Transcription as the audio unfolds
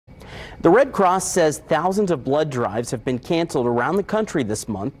The Red Cross says thousands of blood drives have been canceled around the country this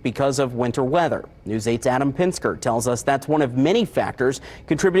month because of winter weather. News 8's Adam Pinsker tells us that's one of many factors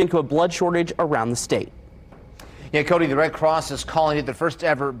contributing to a blood shortage around the state. Yeah, Cody, the Red Cross is calling it the first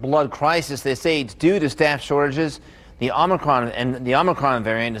ever blood crisis. They say it's due to staff shortages, the Omicron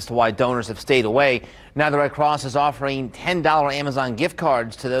variant as to why donors have stayed away. Now the Red Cross is offering $10 Amazon gift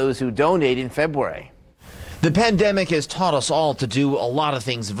cards to those who donate in February. The pandemic has taught us all to do a lot of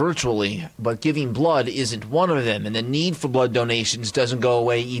things virtually, but giving blood isn't one of them, and the need for blood donations doesn't go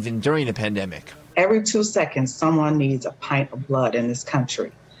away even during the pandemic. Every 2 seconds, someone needs a pint of blood in this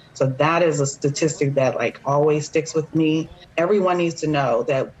country. So that is a statistic that always sticks with me. Everyone needs to know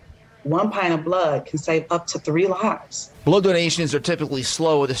that 1 pint of blood can save up to 3 lives. Blood donations are typically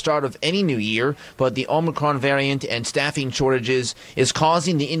slow at the start of any new year, but the Omicron variant and staffing shortages is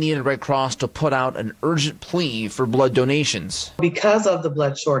causing the Indiana Red Cross to put out an urgent plea for blood donations. Because of the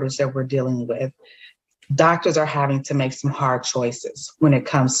blood shortage that we're dealing with, doctors are having to make some hard choices when it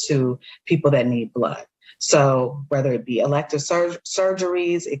comes to people that need blood. So whether it be elective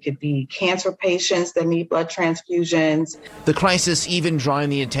surgeries, it could be cancer patients that need blood transfusions. The crisis even drawing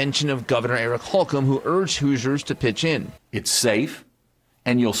the attention of Governor Eric Holcomb, who urged Hoosiers to pitch in. It's safe,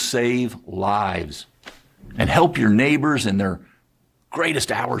 and you'll save lives and help your neighbors in their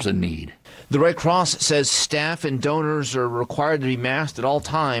greatest hours of need. The Red Cross says staff and donors are required to be masked at all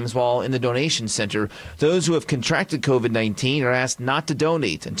times while in the donation center. Those who have contracted COVID-19 are asked not to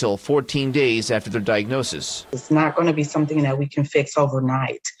donate until 14 days after their diagnosis. It's not going to be something that we can fix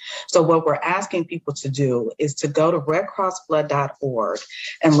overnight. So what we're asking people to do is to go to redcrossblood.org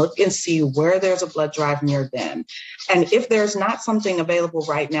and look and see where there's a blood drive near them. And if there's not something available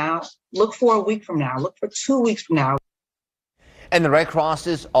right now, look for a week from now, look for 2 weeks from now. And the Red Cross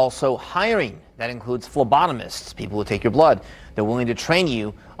is also hiring. That includes phlebotomists, people who take your blood. They're willing to train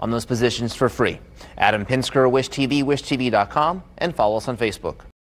you on those positions for free. Adam Pinsker, Wish TV, wishtv.com, and follow us on Facebook.